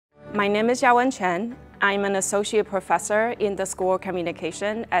My name is Yea-Wen Chen. I'm an associate professor in the School of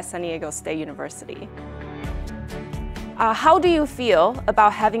Communication at San Diego State University. How do you feel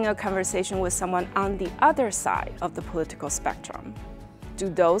about having a conversation with someone on the other side of the political spectrum? Do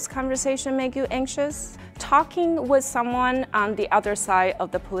those conversations make you anxious? Talking with someone on the other side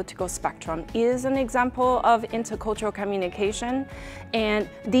of the political spectrum is an example of intercultural communication, and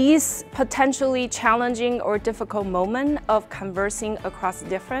these potentially challenging or difficult moments of conversing across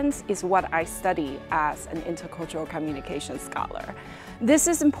difference is what I study as an intercultural communication scholar. This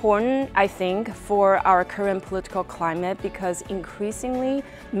is important, I think, for our current political climate because increasingly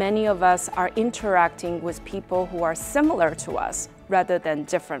many of us are interacting with people who are similar to us rather than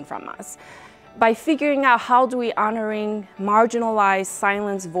different from us. By figuring out how do we honoring marginalized,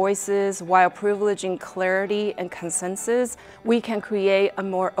 silenced voices while privileging clarity and consensus, we can create a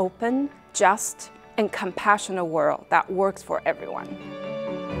more open, just, and compassionate world that works for everyone.